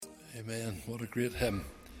Amen. What a great hymn.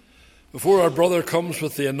 Before our brother comes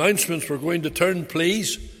with the announcements, we're going to turn,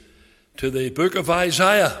 please, to the book of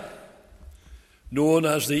Isaiah, known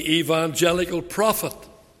as the Evangelical Prophet.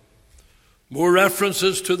 More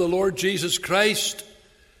references to the Lord Jesus Christ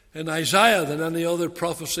in Isaiah than any other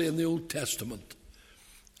prophecy in the Old Testament.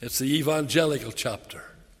 It's the Evangelical chapter.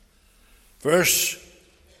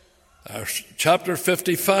 Chapter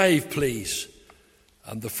 55, please,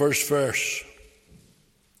 and the first verse.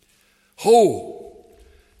 Ho,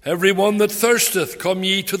 every one that thirsteth, come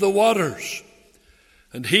ye to the waters,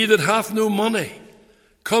 and he that hath no money,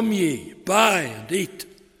 come ye, buy and eat.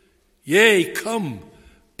 Yea, come,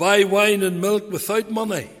 buy wine and milk without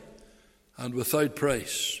money and without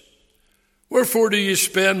price. Wherefore do ye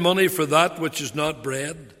spend money for that which is not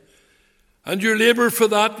bread, and your labour for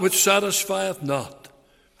that which satisfieth not?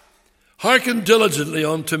 Hearken diligently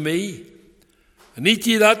unto me, and eat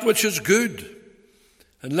ye that which is good,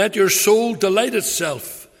 and let your soul delight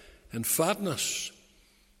itself in fatness.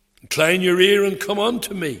 Incline your ear and come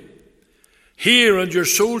unto me. Hear, and your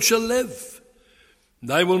soul shall live.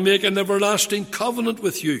 And I will make an everlasting covenant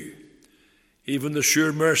with you, even the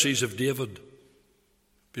sure mercies of David.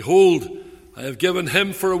 Behold, I have given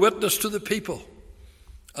him for a witness to the people,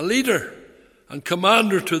 a leader and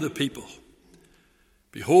commander to the people.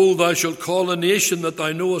 Behold, thou shalt call a nation that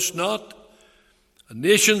thou knowest not, and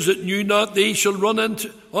nations that knew not thee shall run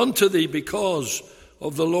unto thee because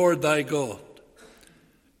of the Lord thy God,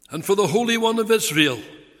 and for the Holy One of Israel,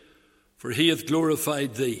 for he hath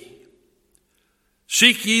glorified thee.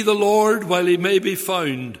 Seek ye the Lord while he may be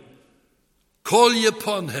found. Call ye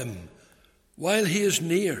upon him while he is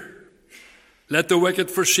near. Let the wicked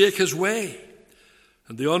forsake his way,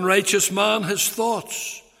 and the unrighteous man his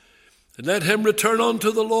thoughts. And let him return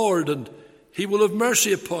unto the Lord, and he will have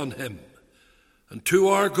mercy upon him, and to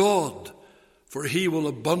our God, for he will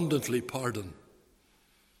abundantly pardon.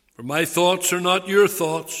 For my thoughts are not your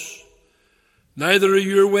thoughts, neither are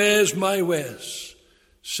your ways my ways,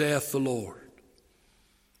 saith the Lord.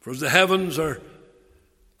 For as the heavens are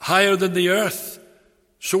higher than the earth,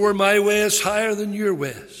 so are my ways higher than your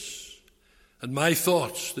ways, and my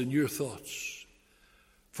thoughts than your thoughts.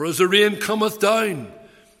 For as the rain cometh down,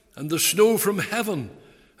 and the snow from heaven,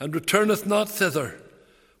 and returneth not thither,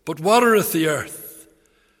 but watereth the earth,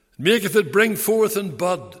 and maketh it bring forth and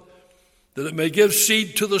bud, that it may give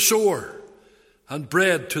seed to the sower, and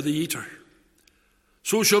bread to the eater.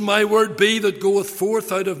 So shall my word be that goeth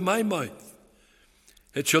forth out of my mouth.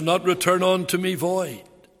 It shall not return unto me void,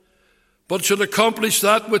 but shall accomplish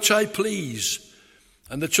that which I please,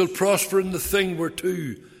 and it shall prosper in the thing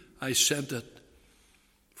whereto I sent it.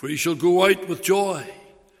 For ye shall go out with joy,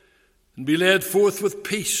 and be led forth with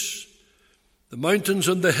peace. The mountains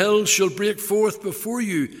and the hills shall break forth before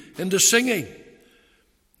you into singing,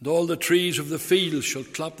 and all the trees of the field shall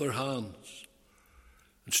clap their hands.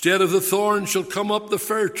 Instead of the thorn shall come up the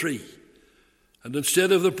fir tree, and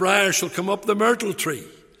instead of the briar shall come up the myrtle tree.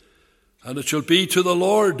 And it shall be to the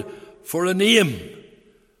Lord for a name,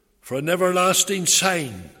 for an everlasting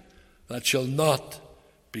sign that shall not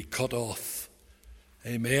be cut off.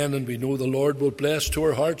 Amen. And we know the Lord will bless to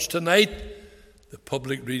our hearts tonight the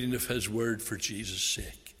public reading of his word for Jesus'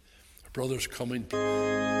 sake. Our brother's coming.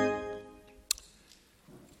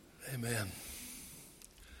 Amen.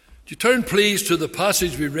 Would you turn, please, to the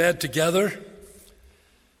passage we read together?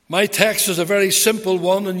 My text is a very simple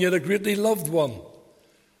one, and yet a greatly loved one.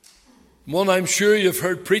 One I'm sure you've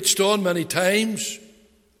heard preached on many times,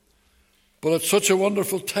 but it's such a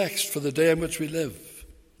wonderful text for the day in which we live.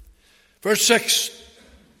 Verse 6,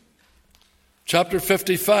 chapter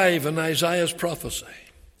 55 in Isaiah's prophecy.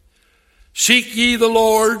 Seek ye the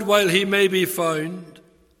Lord while he may be found.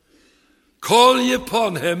 Call ye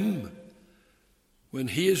upon him when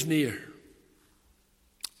he is near.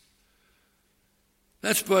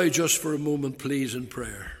 Let's bow just for a moment, please, in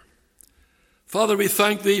prayer. Father, we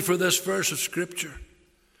thank thee for this verse of Scripture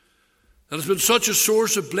that has been such a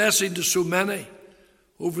source of blessing to so many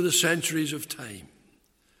over the centuries of time.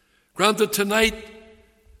 Grant that tonight,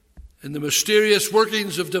 in the mysterious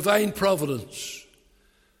workings of divine providence,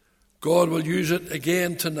 God will use it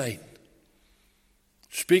again tonight.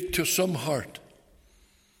 Speak to some heart.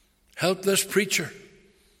 Help this preacher.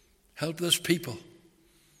 Help this people.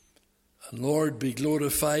 And Lord, be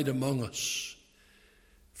glorified among us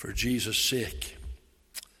for Jesus' sake.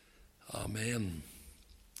 Amen.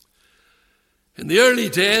 In the early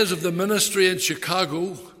days of the ministry in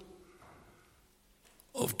Chicago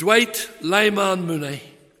of Dwight Lyman Mooney,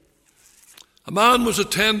 a man was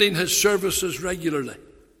attending his services regularly.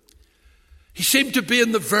 He seemed to be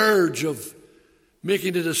on the verge of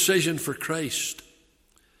making a decision for Christ.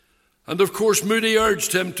 And of course, Moody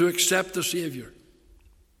urged him to accept the Saviour.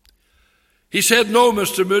 He said, "No,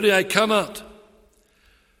 Mr. Moody, I cannot.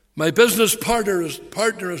 My business partner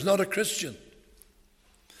is not a Christian.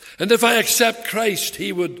 And if I accept Christ,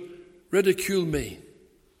 he would ridicule me."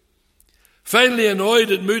 Finally,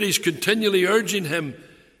 annoyed at Moody's continually urging him,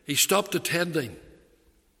 he stopped attending.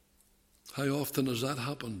 How often has that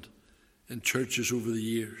happened in churches over the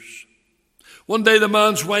years? One day the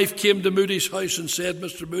man's wife came to Moody's house and said,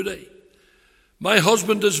 "Mr. Moody, my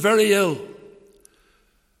husband is very ill.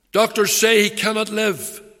 Doctors say he cannot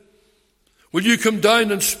live. Will you come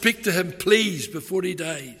down and speak to him, please, before he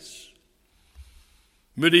dies?"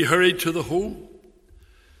 Moody hurried to the home,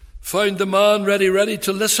 found the man ready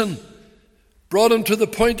to listen, brought him to the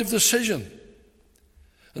point of decision.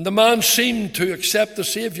 And the man seemed to accept the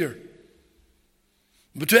Saviour.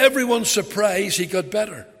 But to everyone's surprise, he got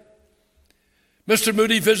better. Mr.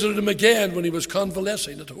 Moody visited him again when he was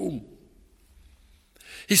convalescing at home.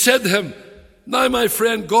 He said to him, "Now, my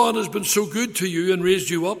friend, God has been so good to you and raised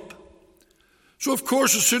you up. So, of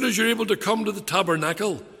course, as soon as you're able to come to the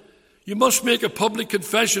tabernacle, you must make a public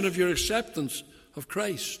confession of your acceptance of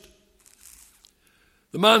Christ."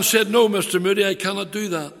 The man said, "No, Mr. Moody, I cannot do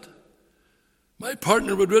that. My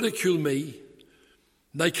partner would ridicule me,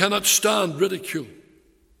 and I cannot stand ridicule."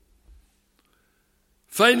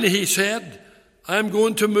 Finally, he said, "I am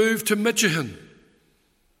going to move to Michigan.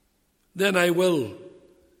 Then I will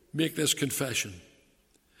make this confession."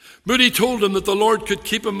 Moody told him that the Lord could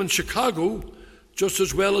keep him in Chicago just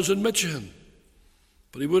as well as in Michigan,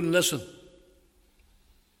 but he wouldn't listen.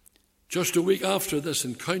 Just a week after this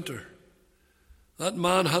encounter, that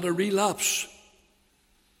man had a relapse.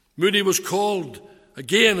 Moody was called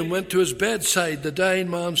again and went to his bedside. The dying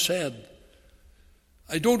man said,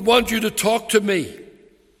 "I don't want you to talk to me.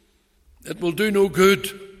 It will do no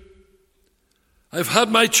good. I've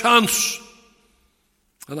had my chance,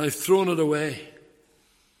 and I've thrown it away."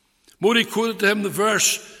 Moody quoted to him the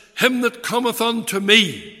verse, "Him that cometh unto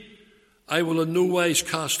me, I will in no wise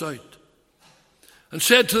cast out," and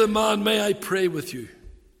said to the man, "May I pray with you?"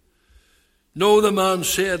 No, the man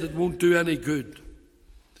said, "It won't do any good."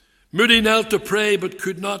 Moody knelt to pray but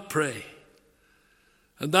could not pray.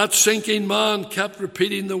 And that sinking man kept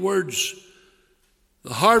repeating the words,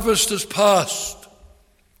 "The harvest is past,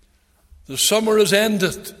 the summer is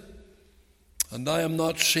ended, and I am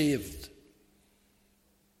not saved."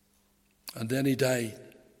 And then he died.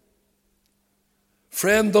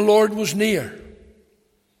 Friend, the Lord was near,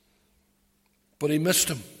 but he missed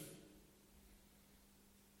him.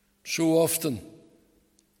 So often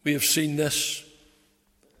we have seen this.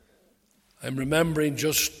 I'm remembering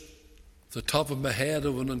just the top of my head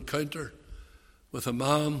of an encounter with a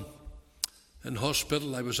man in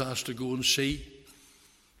hospital I was asked to go and see.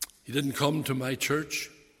 He didn't come to my church.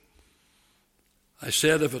 I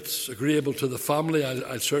said, if it's agreeable to the family,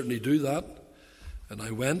 I'll certainly do that. And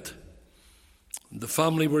I went. And the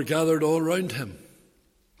family were gathered all around him.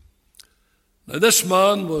 Now, this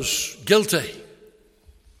man was guilty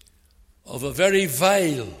of a very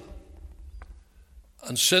vile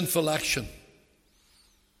and sinful action.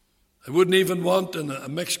 I wouldn't even want in a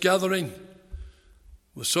mixed gathering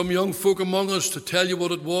with some young folk among us to tell you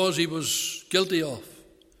what it was he was guilty of.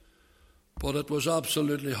 But it was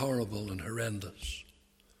absolutely horrible and horrendous.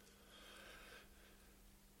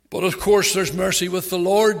 But of course there's mercy with the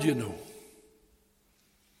Lord, you know.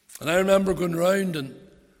 And I remember going round and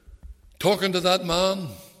talking to that man.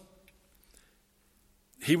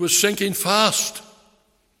 He was sinking fast.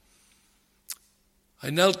 I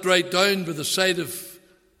knelt right down by the side of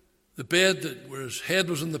the bed where his head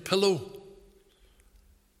was on the pillow.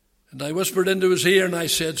 And I whispered into his ear and I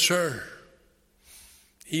said, "Sir,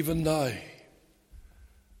 even now,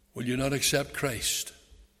 will you not accept Christ?"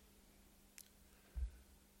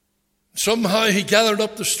 Somehow he gathered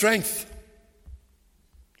up the strength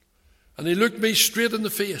and he looked me straight in the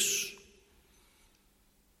face.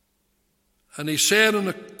 And he said in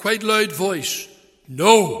a quite loud voice,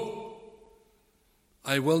 "No,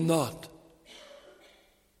 I will not."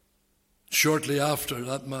 Shortly after,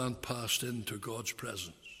 that man passed into God's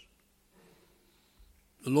presence.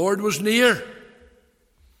 The Lord was near,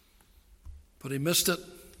 but he missed it.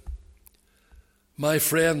 My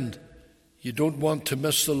friend, you don't want to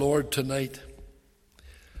miss the Lord tonight,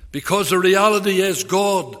 because the reality is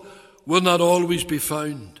God will not always be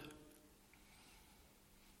found.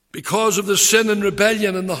 Because of the sin and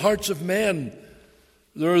rebellion in the hearts of men,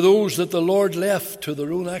 there are those that the Lord left to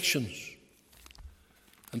their own actions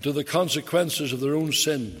and to the consequences of their own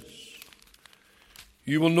sins.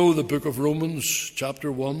 You will know the book of Romans,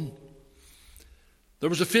 chapter 1. There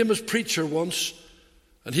was a famous preacher once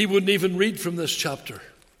And he wouldn't even read from this chapter.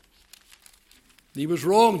 He was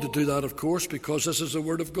wrong to do that, of course, because this is the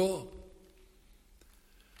Word of God.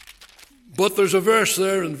 But there's a verse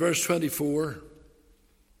there in verse 24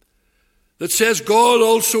 that says, God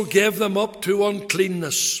also gave them up to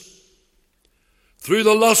uncleanness through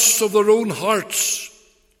the lusts of their own hearts,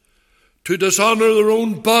 to dishonor their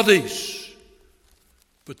own bodies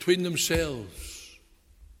between themselves.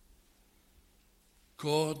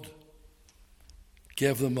 God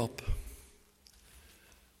gave them up.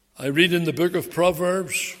 I read in the book of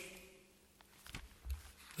Proverbs,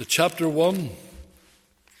 the chapter 1,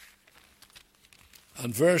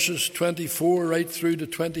 and verses 24 right through to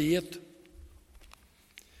 28.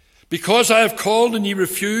 Because I have called and ye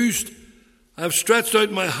refused, I have stretched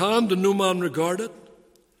out my hand and no man regarded.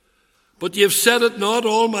 But ye have said it not,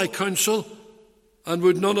 all my counsel, and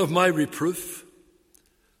would none of my reproof.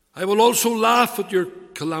 I will also laugh at your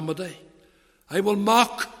calamity. I will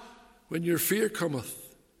mock when your fear cometh.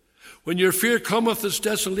 When your fear cometh as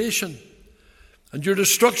desolation, and your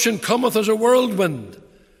destruction cometh as a whirlwind.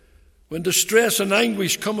 When distress and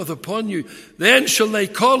anguish cometh upon you, then shall they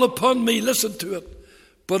call upon me, listen to it,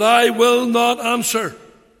 but I will not answer.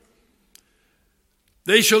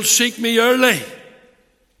 They shall seek me early,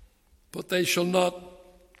 but they shall not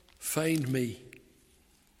find me.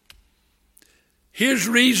 Here's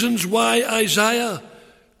reasons why Isaiah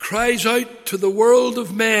cries out to the world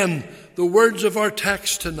of men the words of our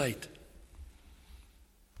text tonight.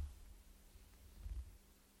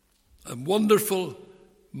 A wonderful,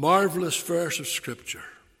 marvelous verse of Scripture.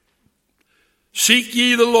 Seek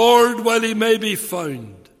ye the Lord while he may be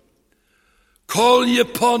found. Call ye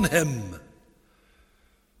upon him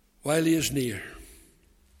while he is near.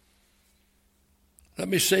 Let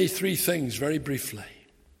me say three things very briefly.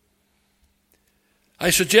 I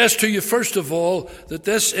suggest to you, first of all, that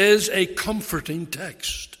this is a comforting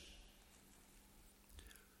text.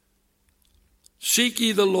 Seek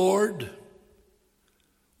ye the Lord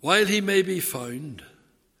while he may be found.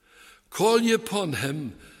 Call ye upon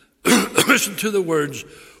him, listen to the words,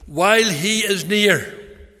 while he is near.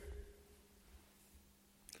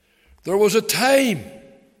 There was a time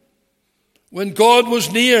when God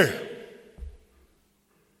was near,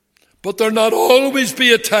 but there'll not always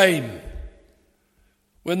be a time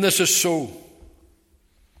when this is so.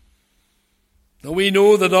 Now we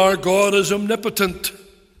know that our God is omnipotent.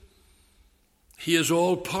 He is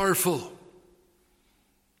all-powerful.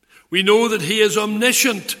 We know that he is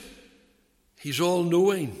omniscient. He's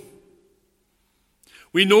all-knowing.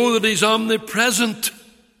 We know that he's omnipresent.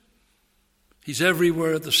 He's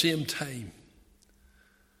everywhere at the same time.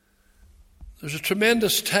 There's a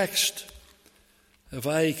tremendous text, if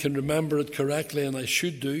I can remember it correctly, and I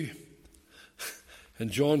should do, in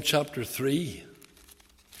John chapter 3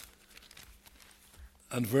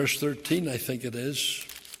 and verse 13, I think it is.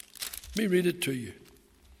 Let me read it to you.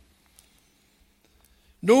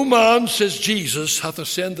 No man, says Jesus, hath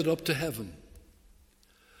ascended up to heaven,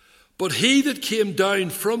 but he that came down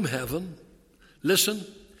from heaven, listen,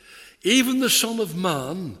 even the Son of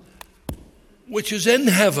Man, which is in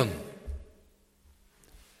heaven.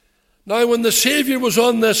 Now, when the Savior was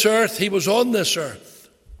on this earth, he was on this earth.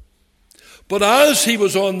 But as he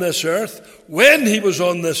was on this earth, when he was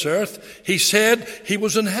on this earth, he said he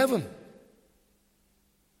was in heaven.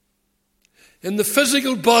 In the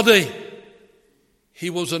physical body, he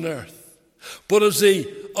was on earth. But as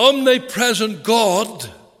the omnipresent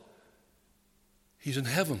God, he's in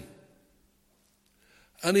heaven.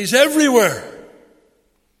 And he's everywhere.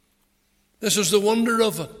 This is the wonder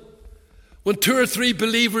of it. When two or three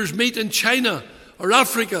believers meet in China or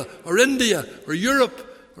Africa or India or Europe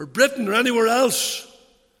or Britain or anywhere else,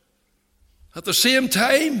 at the same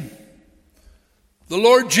time, the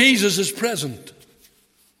Lord Jesus is present.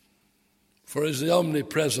 For he is the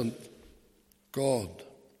omnipresent God.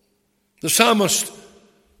 The psalmist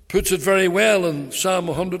puts it very well in Psalm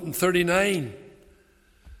 139,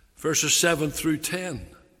 verses 7 through 10.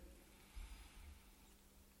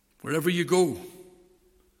 Wherever you go,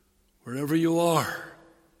 wherever you are,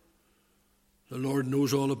 the Lord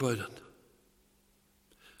knows all about it.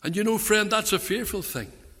 And you know, friend, that's a fearful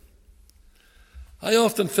thing. I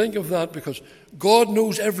often think of that because God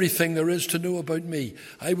knows everything there is to know about me.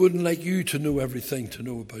 I wouldn't like you to know everything to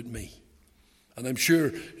know about me. And I'm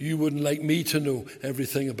sure you wouldn't like me to know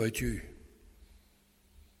everything about you.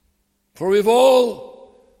 For we've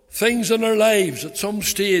all things in our lives at some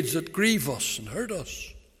stage that grieve us and hurt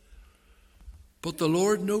us. But the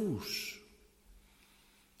Lord knows.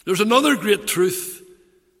 There's another great truth,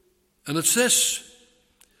 and it's this.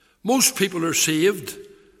 Most people are saved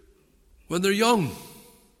when they're young.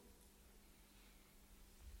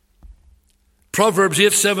 Proverbs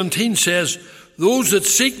 8:17 says, those that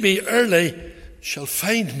seek me early shall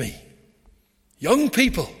find me. Young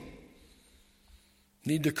people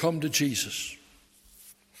need to come to Jesus.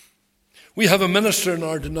 We have a minister in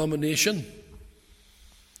our denomination.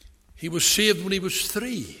 He was saved when he was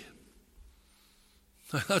 3.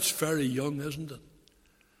 Now, that's very young, isn't it?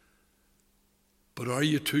 But are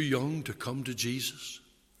you too young to come to Jesus?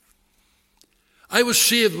 I was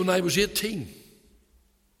saved when I was 18.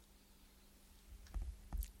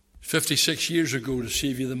 56 years ago to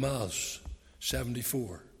save you the Mass.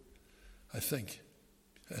 74, I think.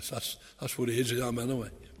 Yes, that's what age I am anyway.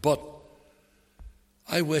 But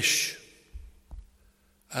I wish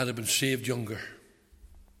I'd have been saved younger.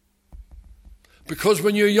 Because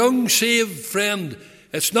when you're young, saved, friend,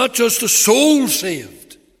 it's not just a soul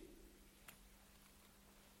saved.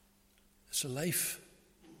 It's a life.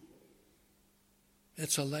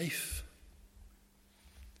 It's a life.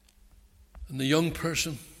 And the young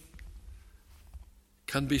person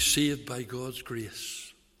can be saved by God's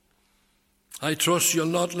grace. I trust you'll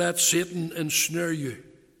not let Satan ensnare you,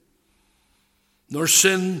 nor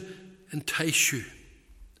sin entice you,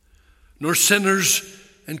 nor sinners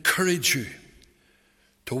encourage you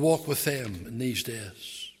to walk with them in these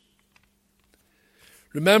days.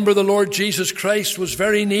 Remember, the Lord Jesus Christ was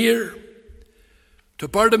very near to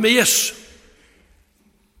Bartimaeus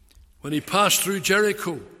when he passed through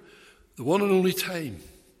Jericho, the one and only time.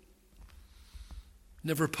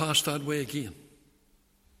 Never passed that way again.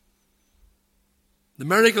 The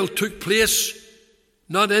miracle took place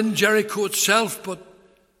not in Jericho itself, but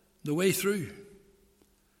the way through.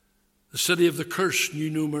 The city of the curse knew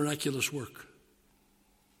no miraculous work.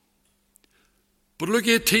 But Luke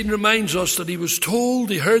 18 reminds us that he was told,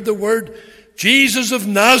 he heard the word, Jesus of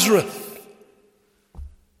Nazareth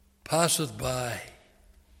passeth by.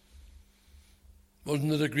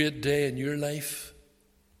 Wasn't it a great day in your life,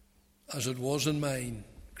 as it was in mine,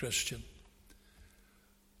 Christian,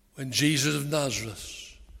 when Jesus of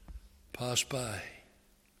Nazareth passed by?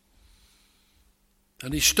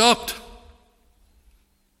 And he stopped,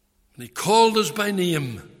 and he called us by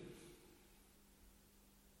name,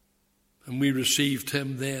 and we received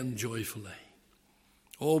him then joyfully.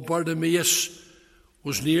 Oh, Bartimaeus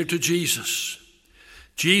was near to Jesus.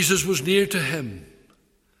 Jesus was near to him.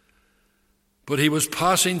 But he was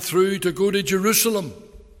passing through to go to Jerusalem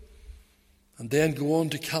and then go on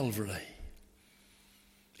to Calvary.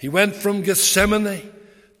 He went from Gethsemane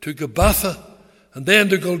to Gabbatha and then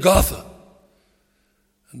to Golgotha.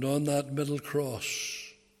 And on that middle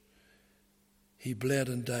cross, he bled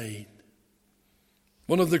and died.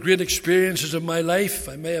 One of the great experiences of my life,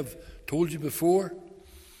 I may have told you before,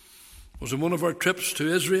 was on one of our trips to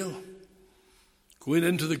Israel, going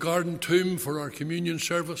into the Garden Tomb for our communion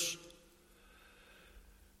service.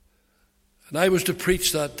 And I was to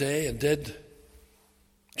preach that day and did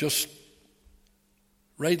just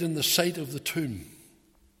right in the site of the tomb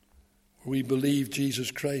where we believe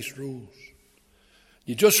Jesus Christ rose.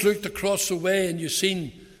 You just looked across the way and you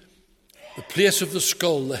seen the place of the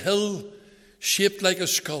skull, the hill shaped like a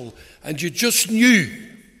skull, and you just knew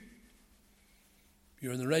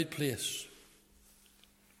you're in the right place.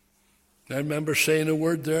 I remember saying a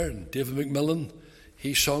word there, and David McMillan,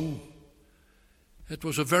 he sung. It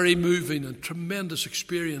was a very moving and tremendous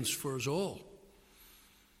experience for us all.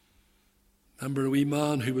 I remember a wee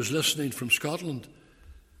man who was listening from Scotland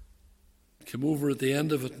came over at the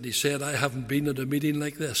end of it and he said, I haven't been at a meeting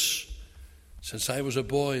like this since I was a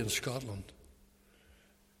boy in Scotland.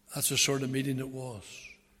 That's the sort of meeting it was.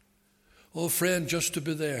 Oh, friend, just to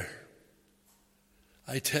be there,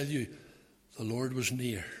 I tell you, the Lord was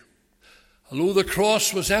near. Although the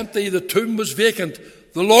cross was empty, the tomb was vacant,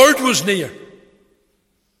 the Lord was near.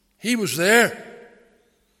 He was there,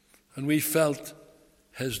 and we felt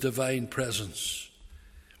his divine presence.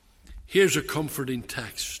 Here's a comforting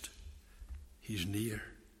text. He's near.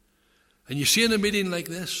 And you see, in a meeting like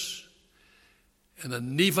this, in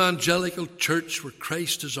an evangelical church where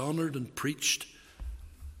Christ is honored and preached,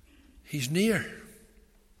 he's near.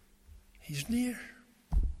 He's near.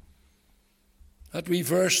 That wee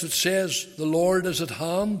verse that says, the Lord is at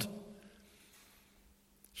hand,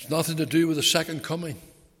 it's nothing to do with the second coming.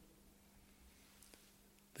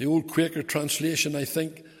 The old Quaker translation, I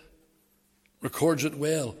think, records it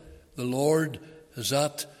well. The Lord is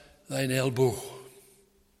at thine elbow.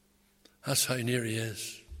 That's how near he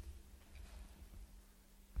is.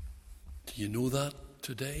 Do you know that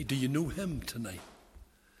today? Do you know him tonight?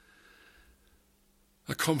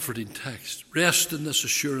 A comforting text. Rest in this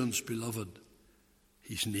assurance, beloved.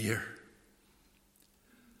 He's near.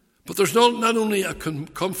 But there's not only a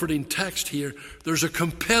comforting text here, there's a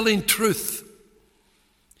compelling truth.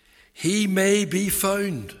 he may be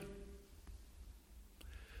found.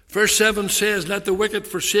 Verse 7 says, let the wicked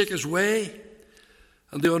forsake his way,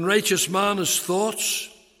 and the unrighteous man his thoughts,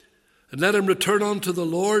 and let him return unto the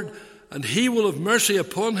Lord, and he will have mercy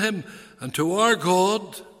upon him, and to our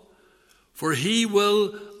God, for he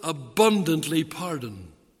will abundantly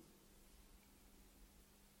pardon.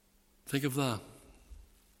 Think of that.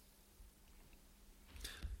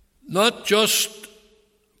 Not just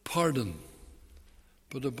pardon,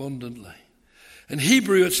 but abundantly. In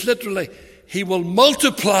Hebrew, it's literally, he will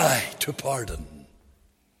multiply to pardon.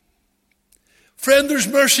 Friend, there's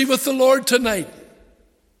mercy with the Lord tonight.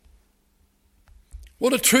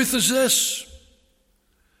 What a truth is this?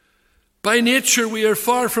 By nature, we are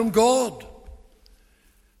far from God.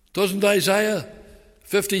 Doesn't Isaiah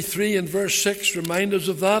 53 and verse 6 remind us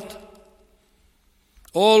of that?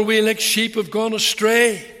 All we like sheep have gone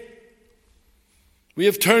astray. We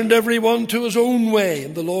have turned every one to his own way,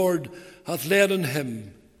 and the Lord hath laid on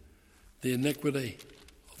him the iniquity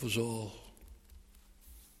of us all.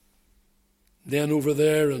 Then over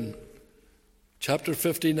there in chapter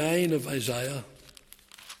 59 of Isaiah,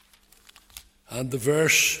 and the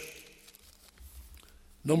verse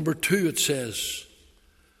number 2, it says,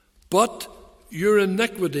 but your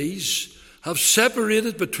iniquities have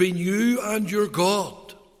separated between you and your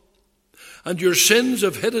God, and your sins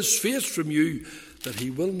have hid his face from you, that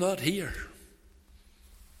he will not hear.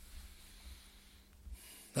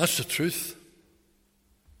 That's the truth.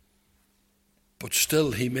 But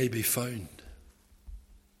still he may be found.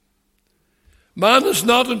 Man is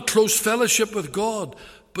not in close fellowship with God,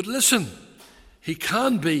 but listen, he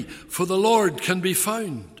can be, for the Lord can be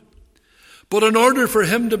found. But in order for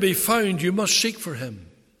him to be found, you must seek for him.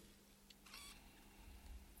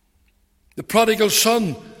 The prodigal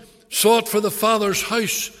son sought for the father's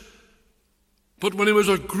house, but when he was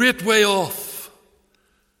a great way off,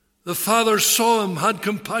 the father saw him, had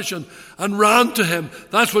compassion, and ran to him.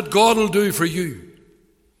 That's what God will do for you.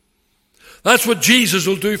 That's what Jesus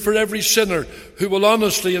will do for every sinner who will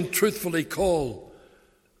honestly and truthfully call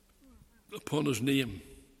upon his name.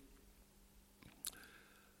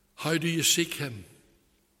 How do you seek him?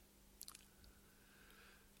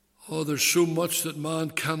 Oh, there's so much that man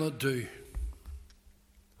cannot do.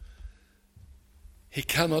 He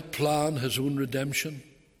cannot plan his own redemption.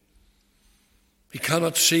 He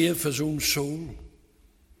cannot save his own soul.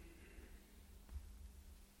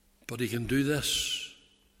 But he can do this.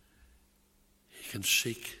 He can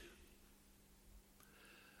seek.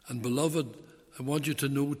 And beloved, I want you to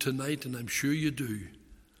know tonight, and I'm sure you do,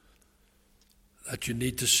 that you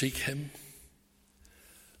need to seek him.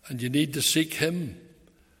 And you need to seek him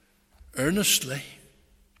earnestly.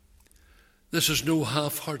 This is no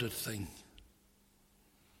half-hearted thing.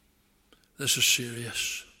 This is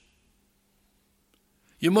serious.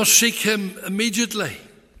 You must seek him immediately.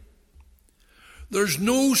 There's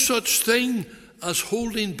no such thing as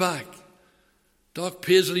holding back. Doc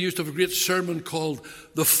Paisley used to have a great sermon called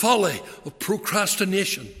The Folly of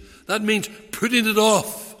Procrastination. That means putting it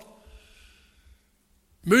off.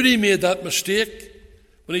 Moody made that mistake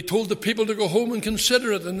when he told the people to go home and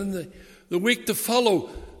consider it. And in the week to follow,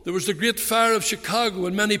 there was the Great Fire of Chicago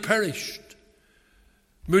and many perished.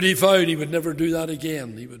 Moody vowed he would never do that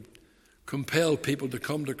again. He would compel people to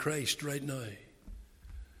come to Christ right now.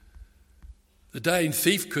 The dying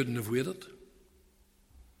thief couldn't have waited.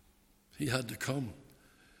 He had to come.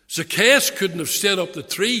 Zacchaeus couldn't have stayed up the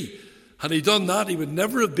tree. Had he done that, he would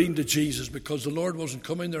never have been to Jesus because the Lord wasn't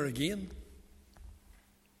coming there again.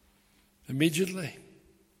 Immediately.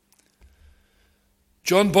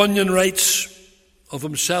 John Bunyan writes of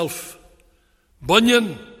himself,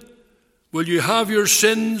 Bunyan, will you have your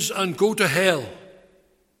sins and go to hell?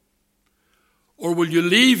 Or will you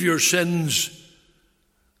leave your sins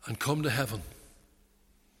and come to heaven?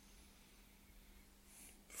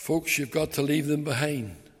 Folks, you've got to leave them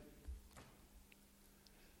behind.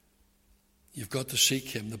 You've got to seek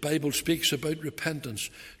him. The Bible speaks about repentance.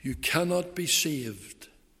 You cannot be saved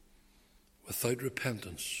without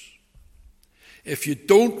repentance. If you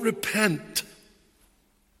don't repent,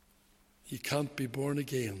 you can't be born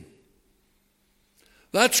again.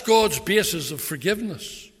 That's God's basis of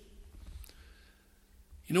forgiveness.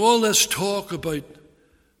 You know, all this talk about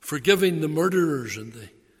forgiving the murderers and the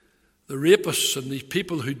rapists and these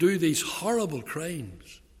people who do these horrible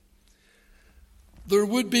crimes, there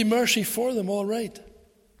would be mercy for them, all right.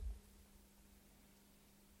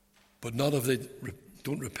 But not if they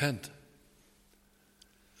don't repent.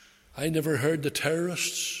 I never heard the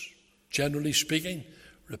terrorists, generally speaking,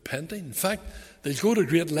 repenting. In fact, they go to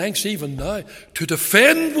great lengths even now to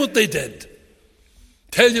defend what they did.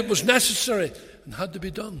 Tell you it was necessary and had to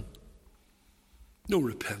be done. No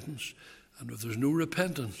repentance. And if there's no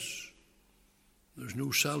repentance, there's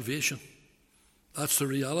no salvation. That's the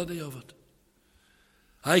reality of it.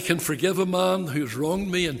 I can forgive a man who's wronged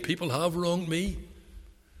me, and people have wronged me.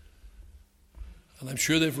 And I'm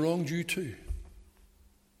sure they've wronged you too.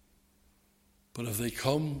 But if they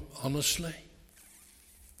come honestly,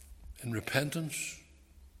 in repentance,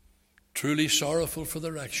 truly sorrowful for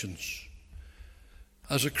their actions,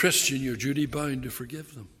 as a Christian, you're duty bound to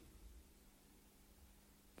forgive them.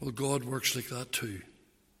 Well, God works like that too.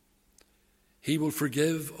 He will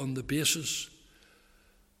forgive on the basis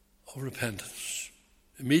of repentance.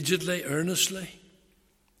 Immediately, earnestly,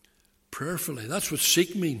 prayerfully. That's what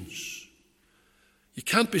seek means. You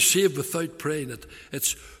can't be saved without praying it.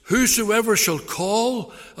 It's whosoever shall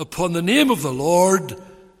call upon the name of the Lord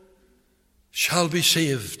shall be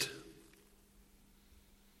saved.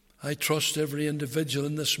 I trust every individual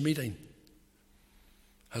in this meeting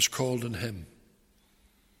has called on him.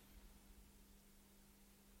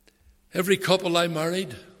 Every couple I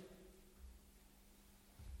married,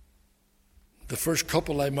 the first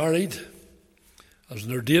couple I married as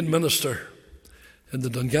an ordained minister in the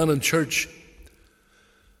Dungannon church,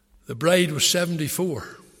 the bride was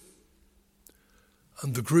 74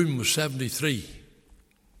 and the groom was 73.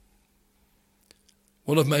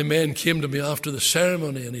 One of my men came to me after the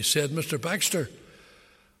ceremony and he said, "Mr. Baxter,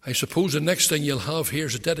 I suppose the next thing you'll have here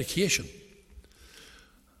is a dedication."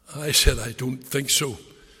 I said, "I don't think so."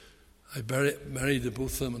 I married the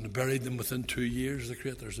both of them and buried them within 2 years, the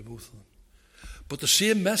creators of both of them. But the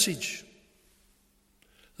same message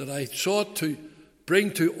that I sought to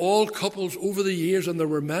bring to all couples over the years, and there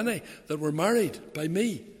were many that were married by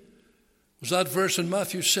me, was that verse in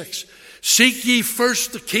Matthew 6. Seek ye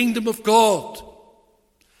first the kingdom of God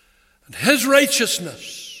and his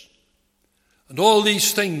righteousness, and all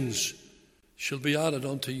these things shall be added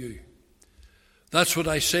unto you. That's what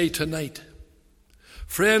I say tonight.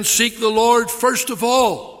 Friends, seek the Lord first of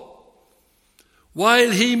all,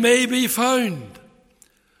 while he may be found.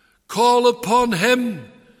 Call upon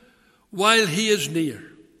him while he is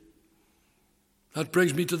near. That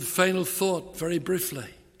brings me to the final thought, very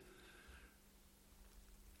briefly.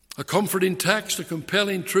 A comforting text, a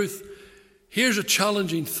compelling truth. Here's a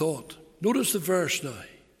challenging thought. Notice the verse now.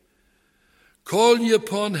 Call ye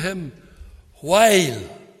upon him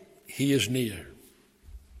while he is near.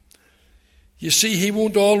 You see, he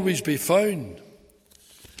won't always be found.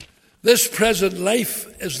 This present life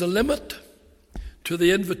is the limit to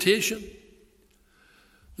the invitation.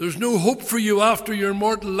 There's no hope for you after your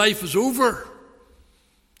mortal life is over.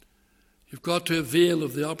 You've got to avail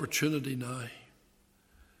of the opportunity now.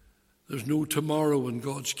 There's no tomorrow in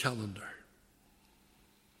God's calendar.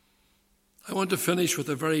 I want to finish with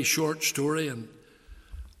a very short story, and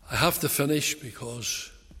I have to finish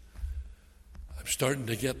because I'm starting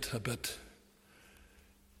to get a bit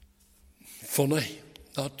funny,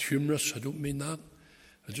 not humorous. I don't mean that.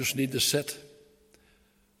 I just need to sit.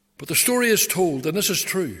 But the story is told, and this is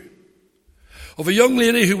true, of a young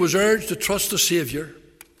lady who was urged to trust the Saviour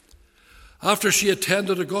after she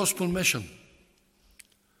attended a gospel mission.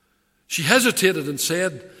 She hesitated and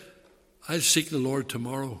said, "I'll seek the Lord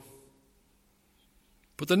tomorrow."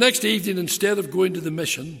 But the next evening, instead of going to the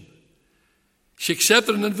mission, she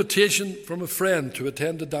accepted an invitation from a friend to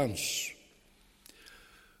attend a dance.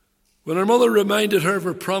 When her mother reminded her of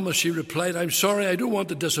her promise, she replied, "I'm sorry, I don't want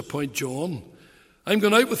to disappoint John. I'm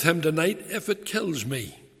going out with him tonight if it kills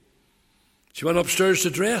me." She went upstairs to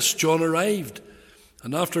dress. John arrived,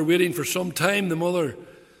 and after waiting for some time, the mother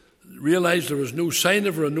realized there was no sign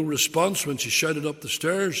of her and no response when she shouted up the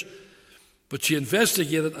stairs. But she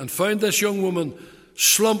investigated and found this young woman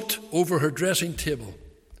slumped over her dressing table.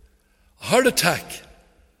 A heart attack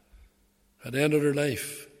had ended her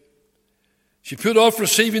life. She put off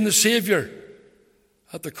receiving the Saviour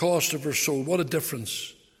at the cost of her soul. What a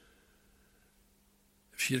difference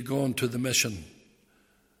if she had gone to the mission,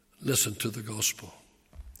 listened to the gospel.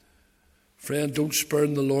 Friend, don't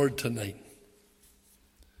spurn the Lord tonight.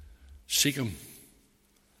 Seek him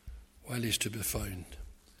while he's to be found.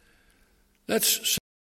 Let's